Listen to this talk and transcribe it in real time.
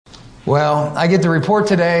Well, I get to report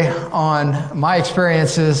today on my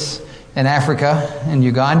experiences in Africa, in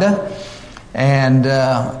Uganda, and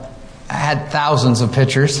I had thousands of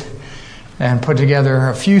pictures and put together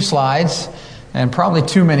a few slides, and probably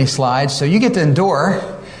too many slides, so you get to endure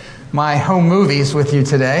my home movies with you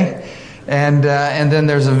today, and then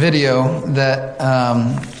there's a video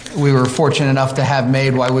that we were fortunate enough to have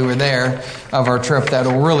made while we were there of our trip that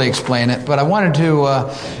will really explain it. But I wanted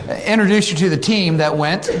to introduce you to the team that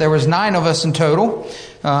went. There was 9 of us in total.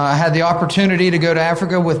 I had the opportunity to go to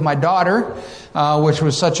Africa with my daughter, which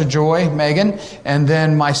was such a joy, Megan, and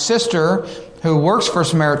then my sister, who works for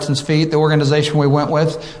Samaritan's Feet, the organization we went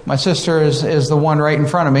with. My sister is the one right in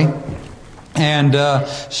front of me. And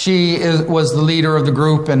she was the leader of the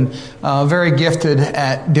group and very gifted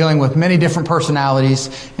at dealing with many different personalities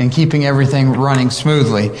and keeping everything running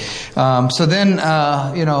smoothly. So then,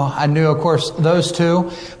 I knew, of course, those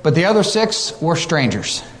 2, but the other 6 were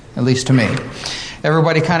strangers, at least to me.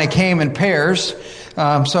 Everybody kind of came in pairs.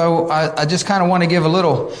 So I just kind of want to give a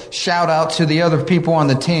little shout out to the other people on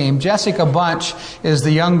the team. Jessica Bunch is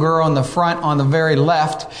the young girl in the front on the very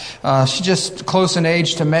left. She's just close in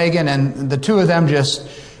age to Megan, and the 2 of them just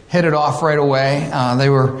hit it off right away. They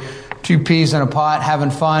were 2 peas in a pot, having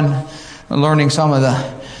fun, learning some of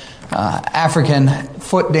the African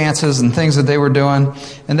foot dances and things that they were doing,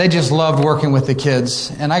 and they just loved working with the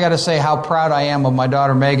kids. And I got to say how proud I am of my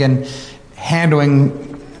daughter Megan handling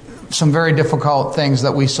some very difficult things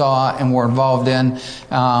that we saw and were involved in,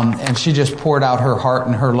 and she just poured out her heart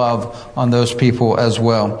and her love on those people as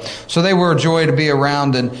well. So they were a joy to be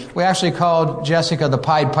around, and we actually called Jessica the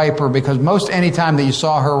Pied Piper because most any time that you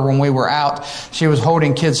saw her when we were out, she was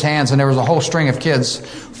holding kids' hands, and there was a whole string of kids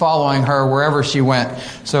following her wherever she went.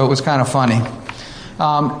 So it was kind of funny.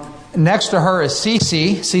 Next to her is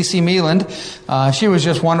Cece Mealand. She was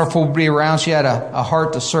just wonderful to be around. She had a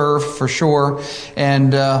heart to serve for sure.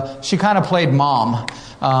 And she kind of played mom,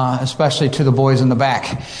 especially to the boys in the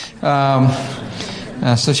back.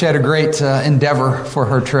 So she had a great endeavor for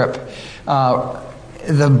her trip.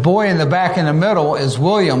 The boy in the back in the middle is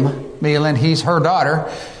William Mealand. He's her daughter,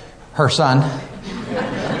 her son.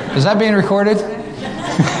 Is that being recorded?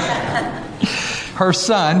 Her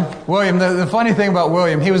son, William. The funny thing about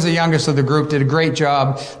William, he was the youngest of the group, did a great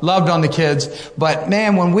job, loved on the kids. But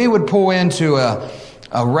man, when we would pull into a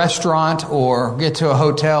restaurant or get to a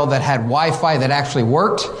hotel that had Wi-Fi that actually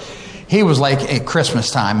worked, he was like at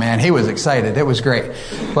Christmas time, man. He was excited. It was great.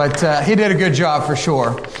 But he did a good job for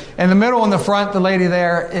sure. In the middle in the front, the lady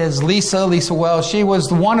there is Lisa Wells. She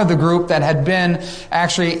was one of the group that had been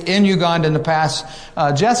actually in Uganda in the past.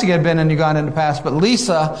 Jessica had been in Uganda in the past, but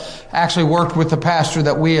Lisa actually worked with the pastor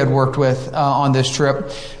that we had worked with on this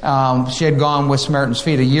trip. She had gone with Samaritan's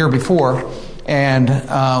Feet a year before, and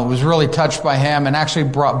was really touched by him, and actually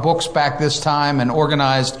brought books back this time and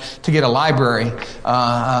organized to get a library,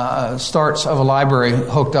 starts of a library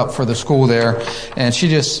hooked up for the school there. And she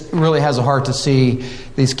just really has a heart to see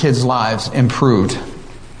these kids' lives improved.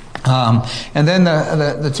 And then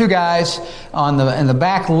the 2 guys in the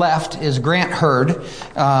back left is Grant Hurd.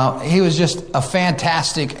 He was just a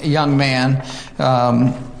fantastic young man.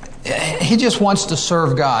 He just wants to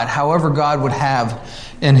serve God, however God would have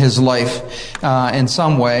in his life in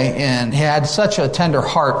some way, and he had such a tender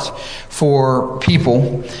heart for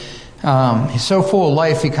people. He's so full of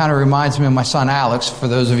life, he kind of reminds me of my son Alex, for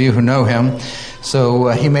those of you who know him. So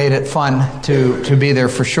he made it fun to be there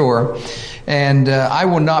for sure. And I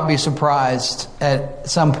will not be surprised at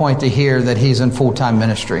some point to hear that he's in full-time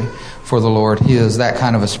ministry for the Lord. He is that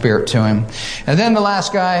kind of a spirit to him. And then the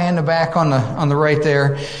last guy in the back on the right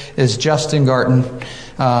there is Justin Garton.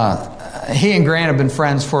 He and Grant have been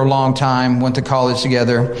friends for a long time, went to college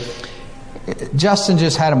together. Justin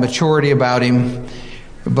just had a maturity about him,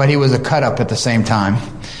 but he was a cut-up at the same time.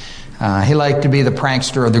 He liked to be the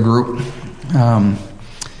prankster of the group.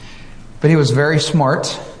 But he was very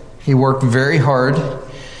smart. He worked very hard.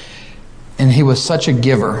 And he was such a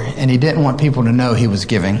giver, and he didn't want people to know he was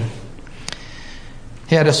giving.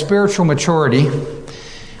 He had a spiritual maturity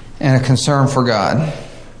and a concern for God.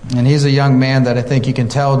 And he's a young man that I think you can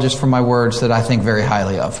tell just from my words that I think very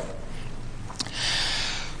highly of.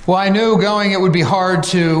 Well, I knew going it would be hard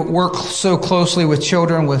to work so closely with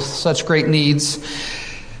children with such great needs.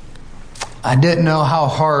 I didn't know how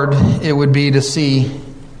hard it would be to see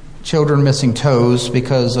children missing toes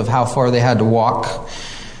because of how far they had to walk,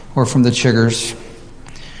 or from the chiggers.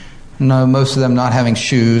 No, most of them not having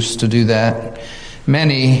shoes to do that.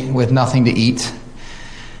 Many with nothing to eat.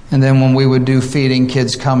 And then when we would do feeding,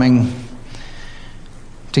 kids coming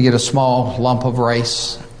to get a small lump of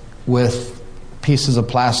rice with pieces of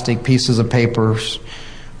plastic, pieces of papers,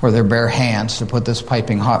 or their bare hands to put this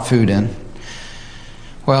piping hot food in.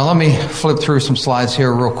 Well, let me flip through some slides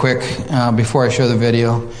here real quick before I show the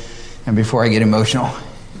video and before I get emotional.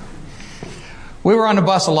 We were on the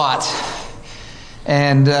bus a lot,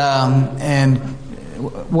 and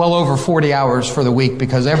well over 40 hours for the week,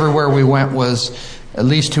 because everywhere we went was at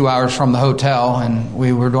least 2 hours from the hotel, and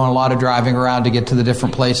we were doing a lot of driving around to get to the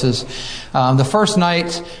different places. The first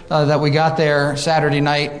night that we got there, Saturday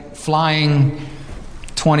night, flying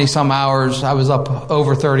 20 some hours. I was up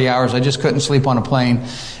over 30 hours. I just couldn't sleep on a plane.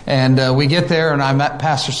 And we get there, and I met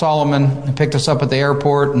Pastor Solomon. He picked us up at the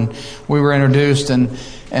airport, and we were introduced. And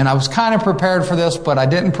I was kind of prepared for this, but I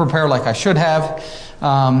didn't prepare like I should have.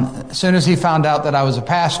 As soon as he found out that I was a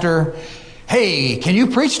pastor, "Hey, can you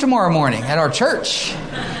preach tomorrow morning at our church?"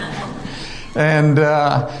 And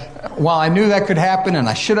while I knew that could happen, and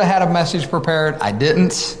I should have had a message prepared, I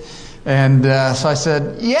didn't. And so I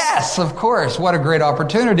said, yes, of course. What a great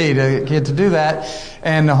opportunity to get to do that.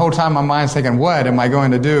 And the whole time my mind's thinking, what am I going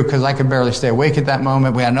to do? Because I could barely stay awake at that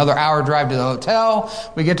moment. We had another hour drive to the hotel.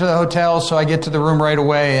 We get to the hotel, so I get to the room right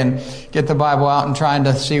away and get the Bible out and trying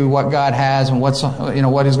to see what God has and what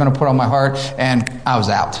He's going to put on my heart. And I was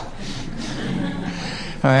out.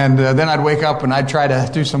 And then I'd wake up and I'd try to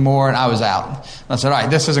do some more, and I was out. I said, all right,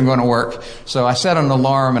 this isn't going to work. So I set an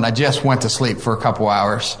alarm, and I just went to sleep for a couple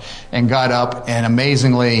hours and got up. And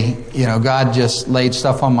amazingly, God just laid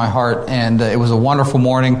stuff on my heart. And it was a wonderful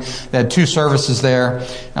morning. They had 2 services there.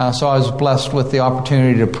 So I was blessed with the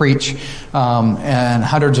opportunity to preach, and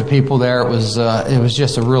hundreds of people there. It was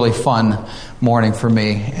just a really fun morning for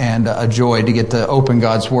me, and a joy to get to open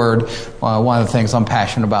God's Word. One of the things I'm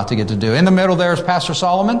passionate about to get to do. In the middle there is Pastor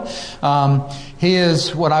Solomon. He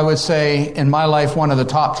is what I would say in my life one of the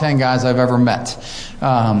top 10 guys I've ever met.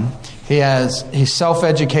 He's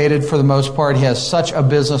self-educated for the most part. He has such a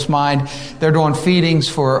business mind. They're doing feedings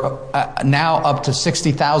for now up to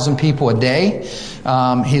 60,000 people a day.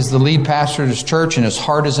 He's the lead pastor of his church, and his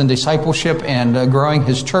heart is in discipleship and growing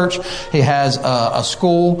his church. He has a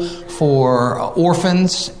school for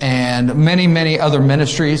orphans and many, many other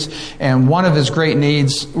ministries. And one of his great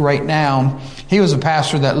needs right now, he was a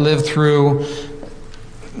pastor that lived through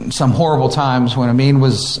some horrible times when Amin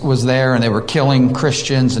was there, and they were killing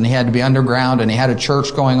Christians, and he had to be underground, and he had a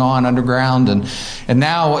church going on underground, and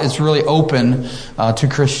now it's really open to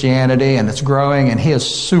Christianity, and it's growing, and he is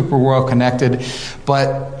super well connected.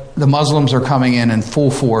 But the Muslims are coming in full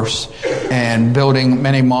force and building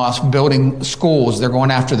many mosques, building schools. They're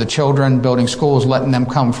going after the children, building schools, letting them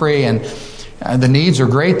come free, and the needs are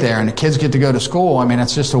great there, and the kids get to go to school. I mean,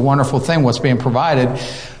 it's just a wonderful thing what's being provided.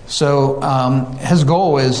 So his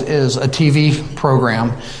goal is a TV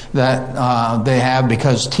program that they have,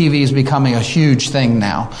 because TV is becoming a huge thing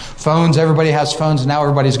now. Phones, everybody has phones. Now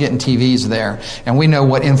everybody's getting TVs there. And we know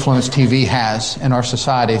what influence TV has in our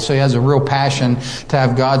society. So he has a real passion to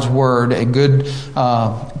have God's Word, a good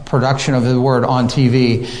production of His Word on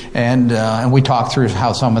TV. And we talked through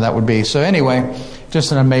how some of that would be. So anyway,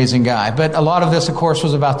 just an amazing guy. But a lot of this, of course,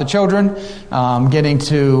 was about the children, getting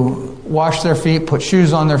to wash their feet, put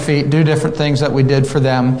shoes on their feet, do different things that we did for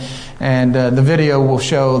them. And the video will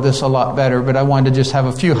show this a lot better, but I wanted to just have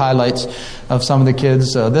a few highlights of some of the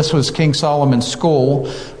kids. This was King Solomon's school,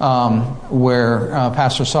 where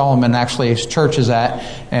Pastor Solomon actually, his church is at.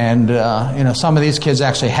 And, some of these kids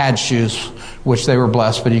actually had shoes, which they were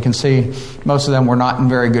blessed, but you can see most of them were not in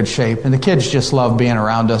very good shape. And the kids just loved being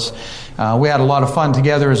around us. We had a lot of fun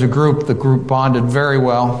together as a group. The group bonded very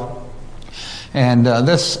well. And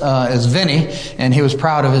this is Vinny, and he was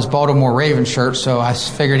proud of his Baltimore Ravens shirt, so I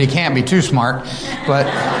figured he can't be too smart. But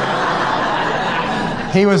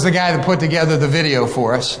he was the guy that put together the video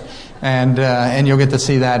for us. And you'll get to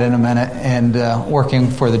see that in a minute, and working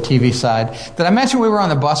for the TV side. Did I mention we were on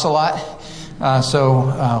the bus a lot?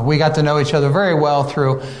 So we got to know each other very well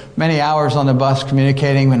through many hours on the bus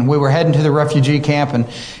communicating. And we were heading to the refugee camp, and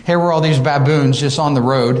here were all these baboons just on the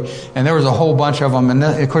road. And there was a whole bunch of them. And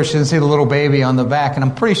of course, you can see the little baby on the back. And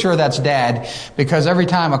I'm pretty sure that's Dad, because every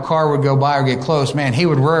time a car would go by or get close, man, he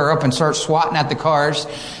would rear up and start swatting at the cars.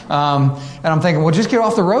 And I'm thinking, well, just get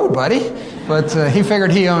off the road, buddy. But he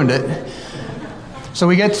figured he owned it. So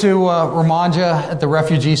we get to Ramanja at the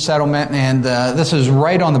refugee settlement, and this is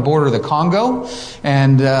right on the border of the Congo,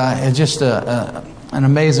 and it's just an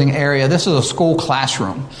amazing area. This is a school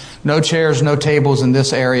classroom. No chairs, no tables in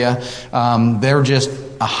this area. There are just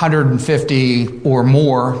 150 or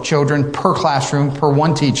more children per classroom, per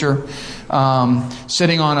one teacher,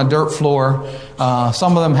 sitting on a dirt floor.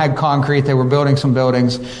 Some of them had concrete. They were building some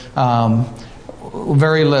buildings.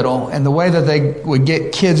 Very little. And the way that they would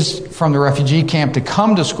get kids from the refugee camp to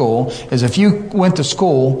come to school is if you went to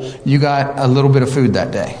school, you got a little bit of food that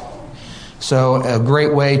day. So a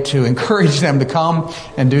great way to encourage them to come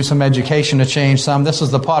and do some education to change some. This is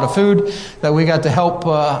the pot of food that we got to help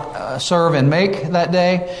serve and make that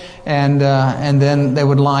day. And then they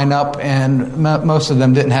would line up, and most of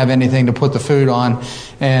them didn't have anything to put the food on.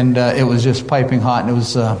 And it was just piping hot, and it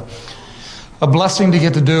was a blessing to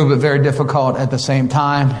get to do, but very difficult at the same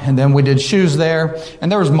time. And then we did shoes there.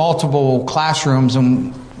 And there was multiple classrooms,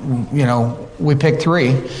 and, we picked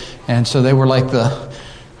 3. And so they were like the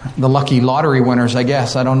lucky lottery winners, I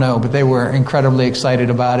guess. I don't know. But they were incredibly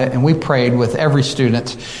excited about it. And we prayed with every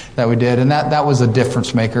student that we did. And that was a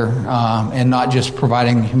difference maker. And not just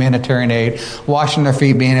providing humanitarian aid, washing their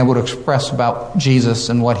feet, being able to express about Jesus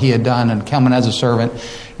and what he had done and coming as a servant,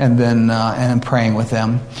 and then praying with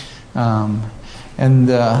them.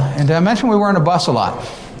 And I mentioned we were on a bus a lot.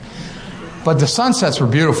 But the sunsets were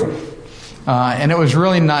beautiful. And it was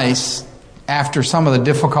really nice, after some of the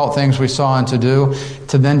difficult things we saw and to do,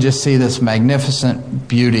 to then just see this magnificent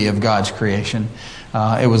beauty of God's creation.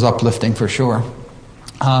 It was uplifting for sure.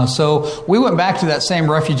 So we went back to that same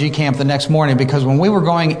refugee camp the next morning, because when we were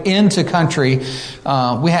going into country,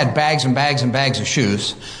 we had bags and bags and bags of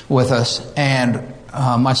shoes with us. And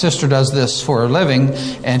my sister does this for a living,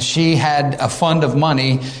 and she had a fund of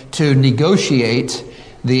money to negotiate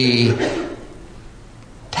the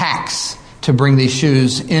tax to bring these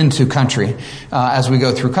shoes into country as we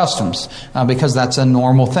go through customs, because that's a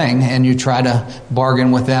normal thing, and you try to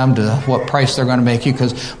bargain with them to what price they're going to make you,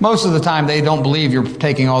 because most of the time they don't believe you're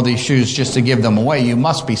taking all these shoes just to give them away. You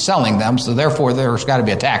must be selling them, so therefore there's got to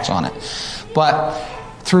be a tax on it. But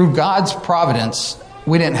through God's providence,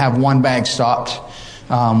 we didn't have one bag stopped.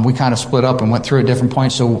 We kind of split up and went through at different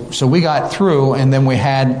points. So we got through, and then we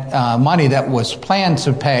had money that was planned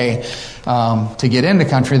to pay to get into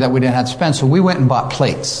country that we didn't have to spend. So we went and bought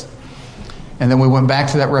plates. And then we went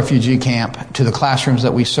back to that refugee camp, to the classrooms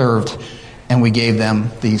that we served, and we gave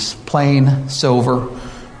them these plain silver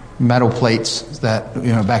metal plates that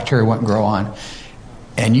bacteria wouldn't grow on.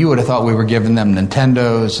 And you would have thought we were giving them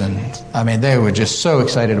Nintendos, and they were just so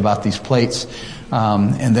excited about these plates.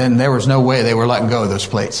 And then there was no way they were letting go of those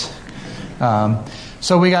plates.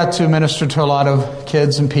 So we got to minister to a lot of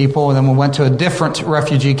kids and people, and then we went to a different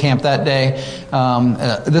refugee camp that day.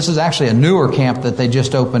 This is actually a newer camp that they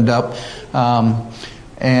just opened up,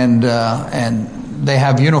 and they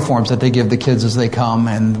have uniforms that they give the kids as they come.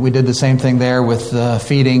 And we did the same thing there with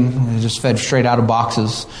feeding. We just fed straight out of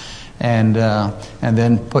boxes, and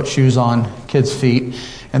then put shoes on kids' feet.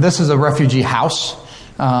 And this is a refugee house.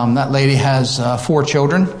 That lady has 4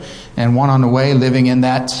 children, and one on the way, living in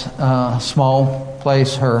that small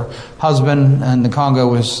place. Her husband in the Congo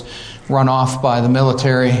was run off by the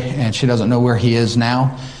military, and she doesn't know where he is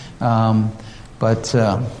now. But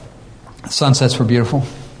sunsets were beautiful.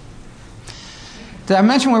 Did I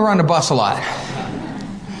mention we were on the bus a lot?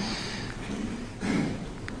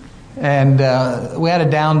 And we had a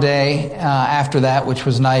down day after that, which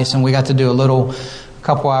was nice, and we got to do a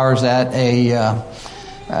couple hours at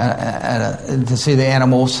to see the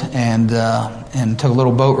animals, and took a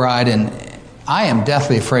little boat ride. And I am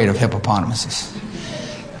deathly afraid of hippopotamuses.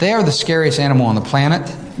 They are the scariest animal on the planet.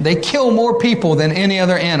 They kill more people than any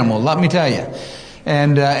other animal, let me tell you.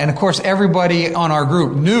 And of course, everybody on our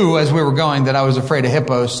group knew as we were going that I was afraid of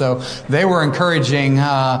hippos, so they were encouraging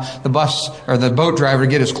the bus or the boat driver to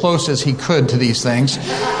get as close as he could to these things.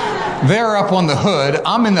 They're up on the hood.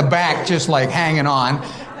 I'm in the back just like hanging on.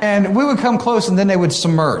 And we would come close, and then they would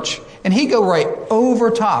submerge. And he'd go right over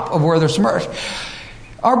top of where they're submerged.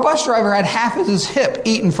 Our bus driver had half of his hip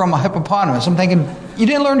eaten from a hippopotamus. I'm thinking, you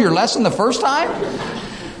didn't learn your lesson the first time?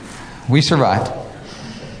 We survived.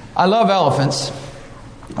 I love elephants.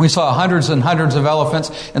 We saw hundreds and hundreds of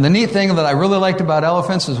elephants. And the neat thing that I really liked about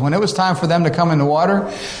elephants is when it was time for them to come in the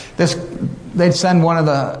water, they'd send one of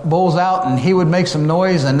the bulls out, and he would make some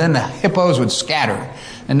noise, and then the hippos would scatter.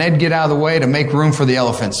 And they'd get out of the way to make room for the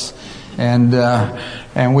elephants. And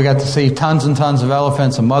we got to see tons and tons of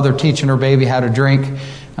elephants, a mother teaching her baby how to drink.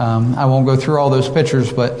 I won't go through all those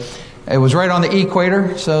pictures, but it was right on the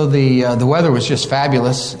equator, so the weather was just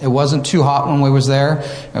fabulous. It wasn't too hot when we was there.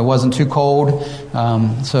 It wasn't too cold.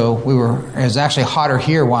 So it was actually hotter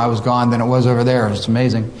here while I was gone than it was over there. It was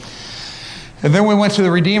amazing. And then we went to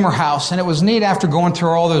the Redeemer House, and it was neat after going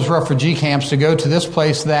through all those refugee camps to go to this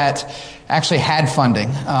place that actually had funding.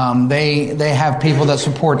 They have people that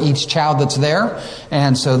support each child that's there,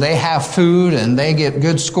 and so they have food, and they get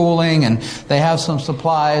good schooling, and they have some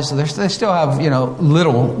supplies. They still have,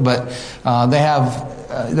 little, but they have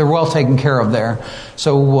they're well taken care of there.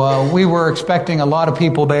 So we were expecting a lot of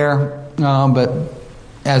people there, but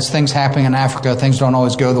as things happen in Africa, things don't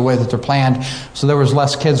always go the way that they're planned. So there was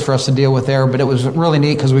less kids for us to deal with there, but it was really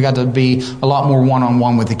neat because we got to be a lot more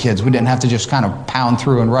one-on-one with the kids. We didn't have to just kind of pound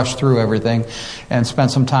through and rush through everything, and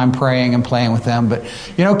spend some time praying and playing with them. But,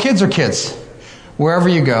 kids are kids wherever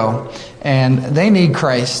you go, and they need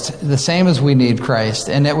Christ the same as we need Christ,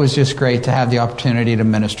 and it was just great to have the opportunity to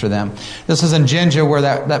minister to them. This is in Jinja, where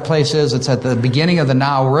that place is. It's at the beginning of the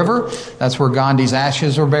Nile River. That's where Gandhi's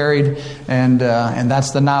ashes were buried, and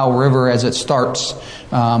that's the Nile River as it starts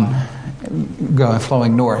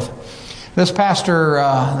flowing north. This pastor,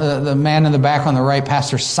 the man in the back on the right,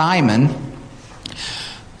 Pastor Simon,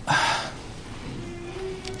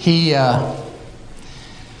 he's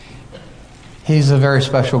a very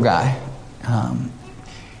special guy.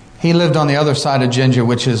 He lived on the other side of Jinja,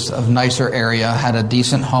 which is a nicer area, had a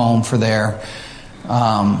decent home for there.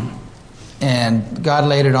 And God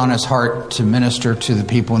laid it on his heart to minister to the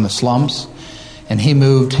people in the slums. And he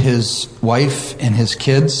moved his wife and his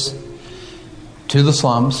kids to the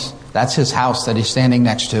slums. That's his house that he's standing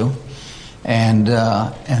next to. And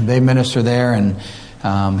they minister there, and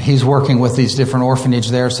he's working with these different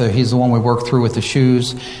orphanages there, so he's the one we worked through with the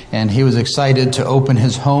shoes. And he was excited to open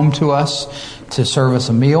his home to us, to serve us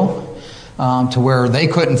a meal, to where they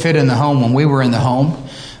couldn't fit in the home when we were in the home.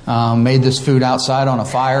 Made this food outside on a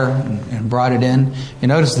fire and brought it in. You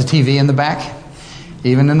notice the TV in the back?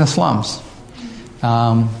 Even in the slums.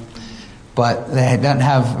 But they didn't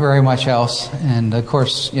have very much else. And of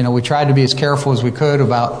course, we tried to be as careful as we could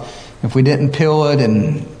about if we didn't peel it,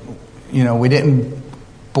 and we didn't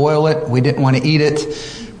boil it, we didn't want to eat it,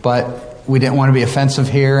 but we didn't want to be offensive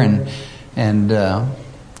here, and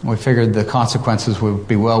we figured the consequences would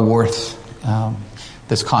be well worth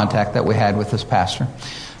this contact that we had with this pastor.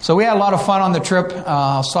 So we had a lot of fun on the trip.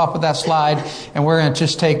 I'll stop with that slide, and we're going to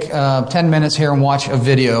just take 10 minutes here and watch a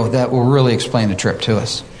video that will really explain the trip to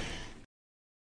us.